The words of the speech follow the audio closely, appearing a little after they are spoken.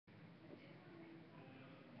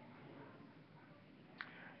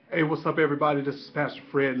Hey, what's up, everybody? This is Pastor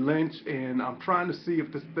Fred Lynch, and I'm trying to see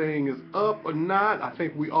if this thing is up or not. I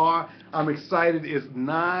think we are. I'm excited. It's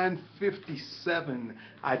 9:57.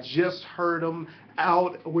 I just heard them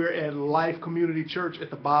out. We're at Life Community Church at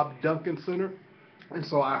the Bob Duncan Center, and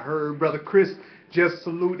so I heard Brother Chris just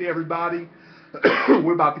salute everybody.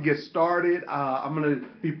 We're about to get started. I'm going to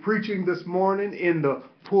be preaching this morning in the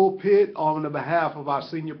pulpit on the behalf of our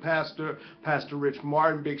senior pastor, Pastor Rich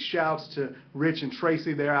Martin. Big shouts to Rich and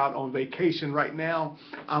Tracy. They're out on vacation right now.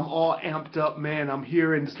 I'm all amped up, man. I'm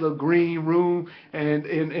here in this little green room, and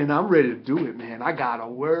I'm ready to do it, man. I got a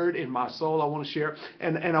word in my soul I want to share,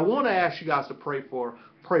 and I want to ask you guys to pray for us.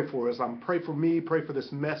 Pray for me, pray for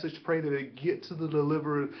this message, pray that it get to the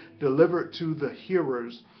delivered to the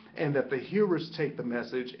hearers, and that the hearers take the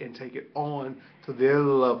message and take it on to their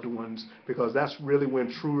loved ones, because that's really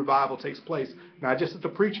when true revival takes place. Not just at the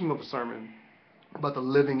preaching of a sermon, but the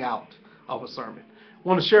living out of a sermon. I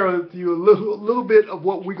want to share with you a little bit of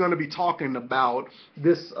what we're going to be talking about.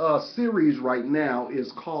 This series right now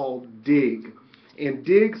is called Dig. And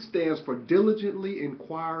DIG stands for Diligently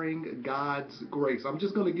Inquiring God's Grace. I'm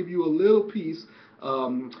just going to give you a little piece.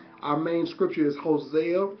 Our main scripture is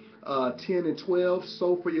Hosea 10:12.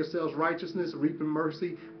 Sow for yourselves righteousness, reap in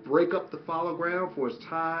mercy, break up the fallow ground, for it's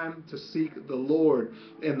time to seek the Lord.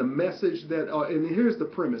 And the message that, and here's the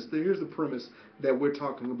premise. Here's the premise that we're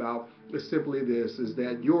talking about is simply this: is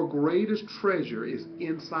that your greatest treasure is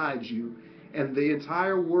inside you, and the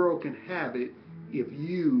entire world can have it if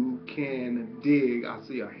you can dig. I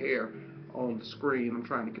see a hair on the screen. I'm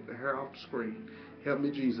trying to get the hair off the screen. Help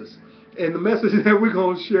me, Jesus. And the message that we're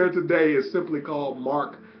going to share today is simply called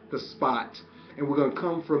Mark the Spot. And we're going to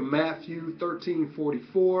come from Matthew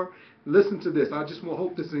 13:44. Listen to this. I just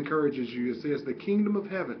hope this encourages you. It says, the kingdom of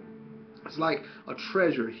heaven is like a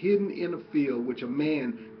treasure hidden in a field, which a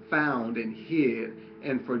man found and hid.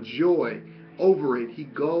 And for joy over it, he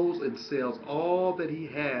goes and sells all that he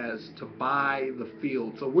has to buy the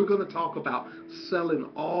field. So we're going to talk about selling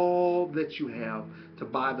all that you have to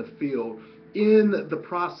buy the field. In the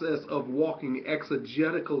process of walking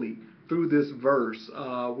exegetically through this verse,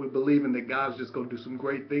 we're believing that God's just going to do some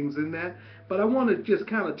great things in that. But I want to just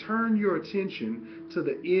kind of turn your attention to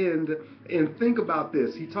the end and think about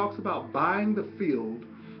this. He talks about buying the field,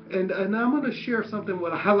 and I'm going to share something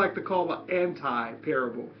what I like to call an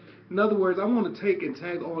anti-parable. In other words, I want to take and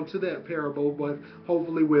tag on to that parable, but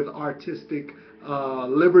hopefully with artistic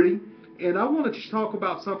liberty. And I want to talk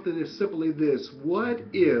about something that's simply this. What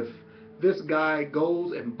if this guy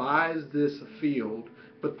goes and buys this field,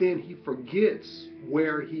 but then he forgets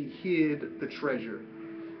where he hid the treasure?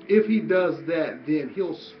 If he does that, then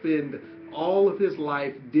he'll spend all of his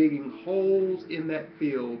life digging holes in that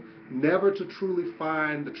field, never to truly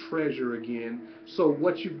find the treasure again. So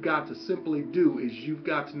what you've got to simply do is you've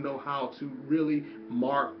got to know how to really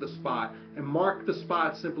mark the spot. And mark the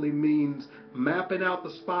spot simply means mapping out the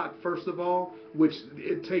spot, first of all, which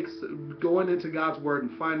it takes going into God's word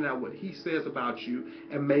and finding out what he says about you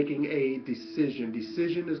and making a decision.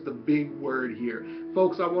 Decision is the big word here.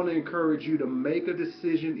 Folks, I want to encourage you to make a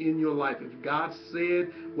decision in your life. If God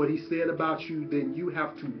said what he said about you, then you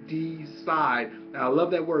have to decide. Now, I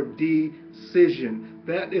love that word, decision.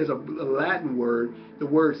 That is a Latin word. The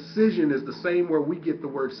word scission is the same where we get the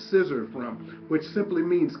word scissor from, which simply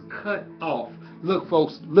means cut off. Look,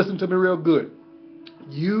 folks, listen to me real good.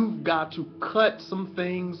 You've got to cut some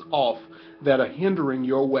things off that are hindering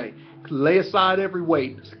your way. Lay aside every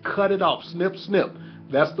weight. Cut it off. Snip, snip.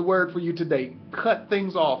 That's the word for you today. Cut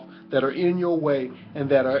things off that are in your way and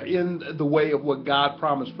that are in the way of what God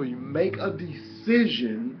promised for you. Make a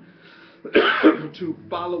decision to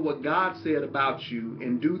follow what God said about you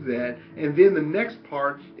and do that. And then the next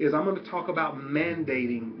part is I'm going to talk about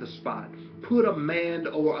mandating the spot. Put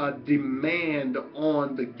a or a demand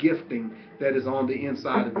on the gifting that is on the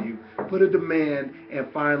inside of you. Put a demand, and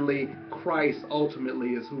finally, Christ ultimately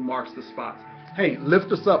is who marks the spots. Hey,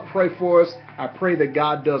 lift us up, pray for us. I pray that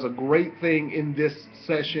God does a great thing in this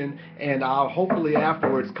session, and I'll hopefully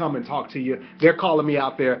afterwards come and talk to you. They're calling me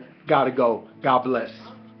out there. Gotta go. God bless.